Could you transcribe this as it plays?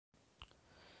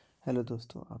Hello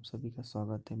दोस्तों, आप सभी का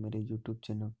स्वागत है मेरे यूट्यूब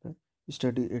चैनल पर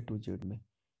स्टडी ए टू जेड में।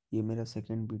 ये मेरा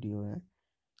सेकंड वीडियो है।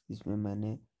 इसमें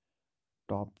मैंने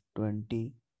top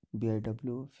 20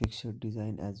 BIW fixer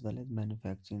design as well as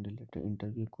manufacturing related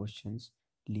interview questions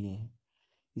लिए हैं।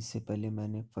 इससे पहले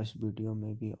मैंने फर्स्ट वीडियो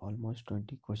में भी ऑलमोस्ट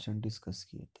 20 क्वेश्चन डिस्कस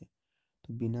किए थे।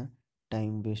 तो बिना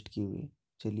टाइम वेस्ट किए हुए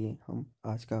चलिए हम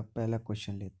आज का पहला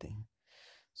क्वेश्चन लेते हैं।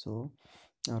 सो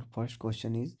our first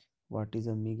question is, what is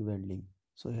a MIG welding?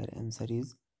 So here answer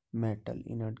is metal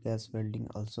inert gas welding,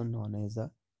 also known as a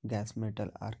gas metal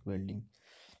arc welding,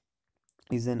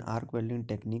 is an arc welding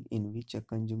technique in which a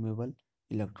consumable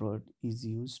electrode is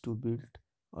used to build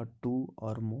a two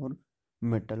or more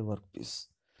metal workpiece.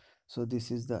 So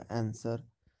this is the answer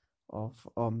of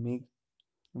a MIG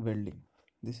welding.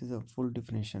 This is a full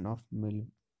definition of MIG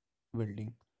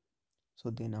welding.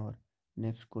 So then our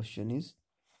next question is,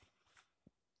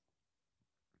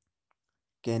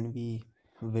 can we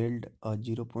weld a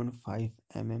 0.5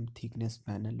 mm thickness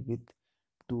panel with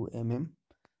 2 mm?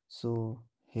 So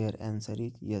here answer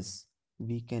is yes,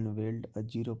 we can weld a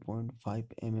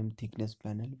 0.5 mm thickness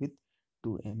panel with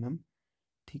 2 mm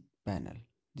thick panel.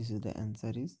 This is the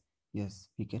answer is yes,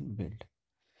 we can weld.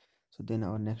 So then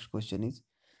our next question is,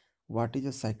 what is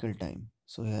a cycle time?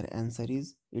 So here answer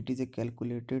is, it is a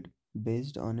calculated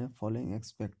based on a following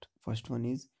aspect. First one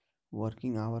is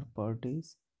working hour per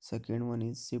days, second one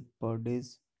is shift per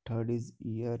days, third is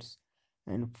years,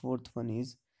 and fourth one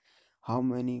is how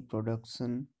many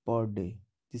production per day.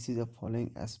 This is the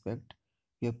following aspect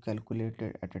we have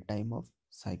calculated at a time of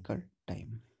cycle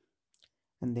time.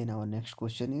 And then our next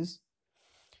question is,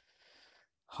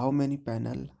 how many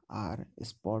panel are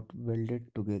spot welded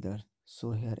together?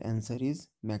 So here answer is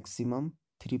maximum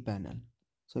 3 panel.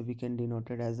 So we can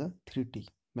denote it as a 3T,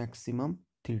 maximum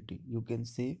 3T. You can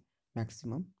say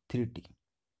maximum 3T.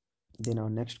 Then our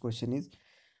next question is,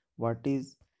 what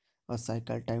is a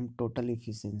cycle time total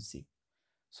efficiency?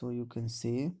 So you can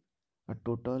say a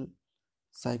total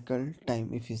cycle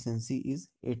time efficiency is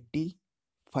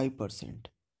 85%.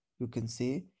 You can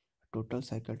say total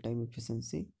cycle time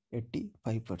efficiency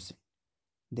 85%.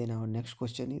 Then our next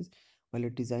question is, well, a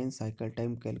design cycle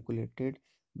time calculated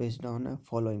based on a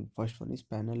following. First one is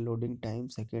panel loading time,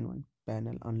 second one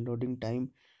panel unloading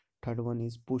time, third one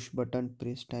is push button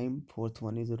press time, fourth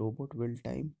one is robot weld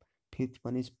time, fifth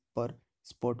one is per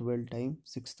spot weld time,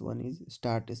 sixth one is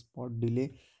start spot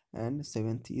delay, and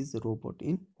seventh is robot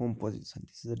in home position.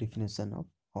 This is the definition of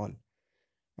all.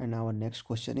 And our next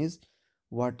question is,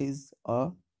 what is a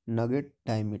nugget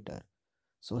diameter?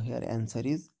 So here answer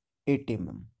is 8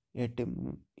 mm. 8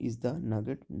 mm is the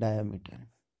nugget diameter.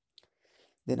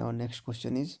 Then our next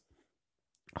question is,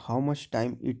 how much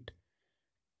time it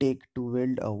take to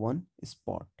weld a one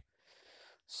spot?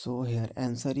 So here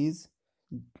answer is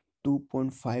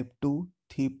 2.5 to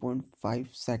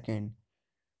 3.5 second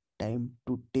time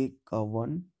to take a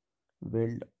one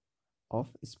weld of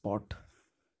spot.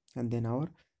 And then our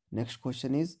next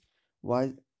question is,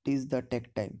 what is the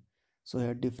take time? So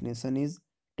here definition is,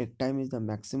 take time is the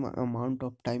maximum amount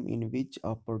of time in which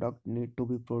a product need to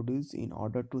be produced in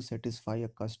order to satisfy a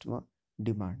customer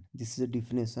demand. This is the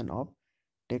definition of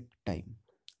take time.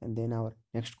 And then our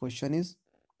next question is,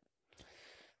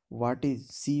 what is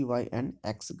CY and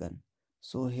X gun?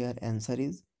 So here answer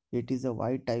is, it is a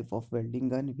Y type of welding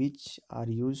gun which are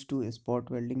used to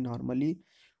spot welding normally.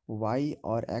 Y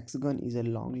or X gun is a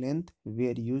long length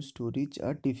where used to reach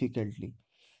a difficultly.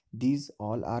 These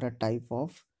all are a type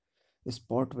of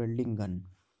spot welding gun.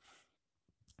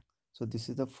 So this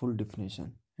is the full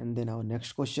definition. And then our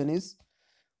next question is,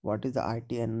 what is the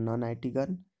IT and non-IT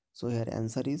gun? So here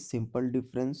answer is simple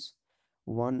difference,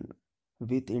 one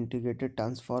with integrated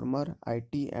transformer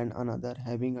IT and another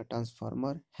having a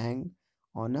transformer hang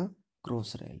on a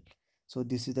cross rail. So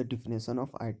this is the definition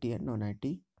of IT and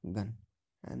non-IT gun.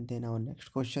 And then our next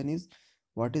question is,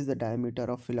 what is the diameter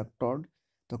of electrode?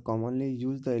 The commonly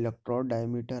used the electrode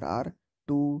diameter are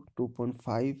 2,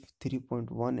 2.5,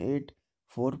 3.18,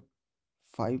 4,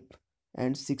 5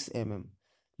 and 6 mm.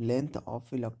 Length of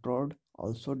electrode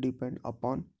also depend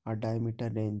upon a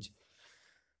diameter range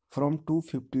from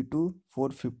 250 to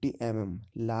 450 mm.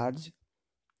 Large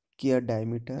gear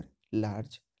diameter,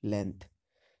 large length.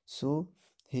 So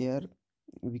here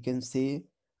we can say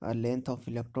a length of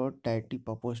electrode directly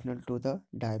proportional to the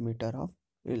diameter of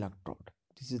electrode.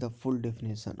 This is the full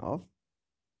definition of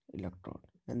electrode.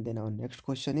 And then our next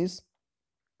question is,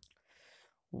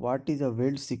 what is a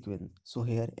weld sequence? So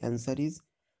here answer is,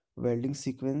 welding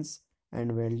sequence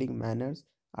and welding manners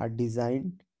are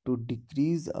designed to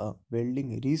decrease a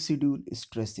welding residual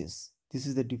stresses. This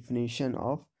is the definition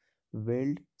of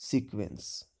weld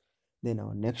sequence. Then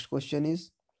our next question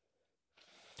is,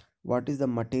 what is the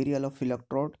material of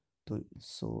electrode?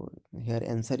 So here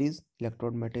answer is,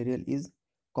 electrode material is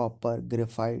copper,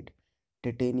 graphite,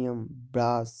 titanium,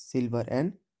 brass, silver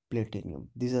and platinum.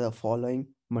 These are the following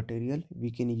material we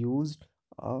can use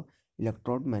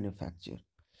electrode manufacture.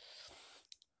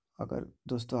 अगर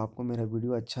दोस्तों आपको मेरा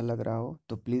video अच्छा लग रहा हो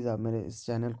तो please आप मेरे इस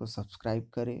चैनल को सब्सक्राइब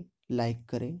करें, लाइक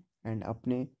करें एंड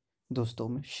अपने दोस्तों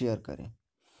में शेयर करें।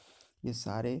 ये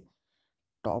सारे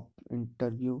top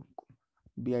interview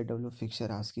BIW fixture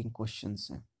asking questions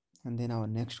हैं। And then our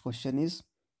next question is,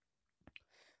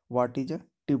 what is a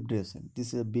tip dressing?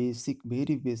 This is a basic,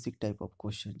 very basic type of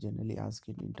question generally asked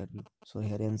in interview. So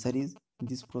here answer is, in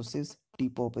this process,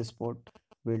 tip of a spot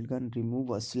weld gun remove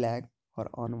a slag or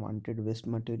unwanted waste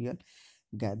material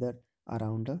gathered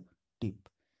around a tip.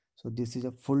 So this is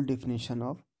a full definition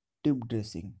of tip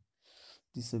dressing.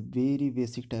 This is a very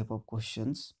basic type of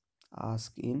questions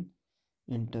asked in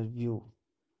interview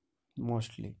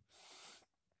mostly.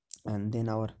 And then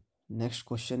our next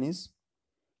question is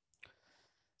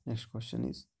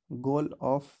goal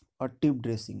of a tip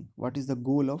dressing. What is the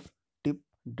goal of tip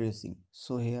dressing?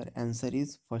 So here answer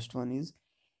is, first one is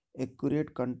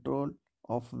accurate control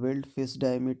of weld face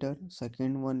diameter,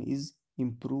 second one is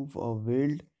improve a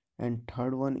weld, and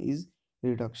third one is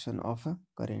reduction of a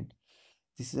current.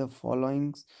 This is the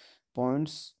following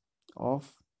points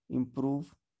of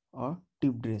improve a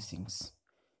tip dressings.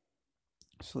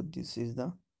 So this is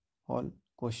the all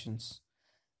questions.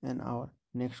 And our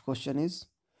next question is,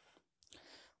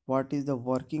 what is the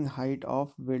working height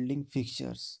of welding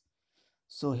fixtures?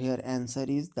 So here answer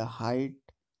is, the height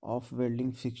of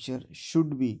welding fixture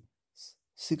should be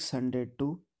 600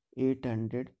 to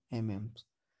 800 mm.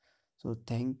 So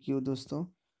thank you दोस्तों,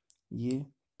 ये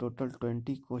total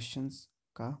 20 questions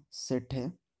का set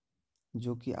है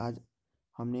जो कि आज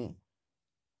हमने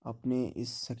अपने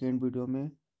इस सेकेंड वीडियो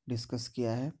में डिस्कस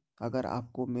किया है। अगर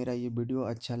आपको मेरा ये वीडियो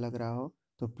अच्छा लग रहा हो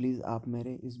तो प्लीज़ आप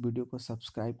मेरे इस वीडियो को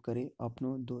सब्सक्राइब करें,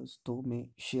 अपनों दोस्तों में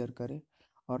शेयर करें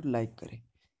और लाइक करें।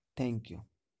 Thank you.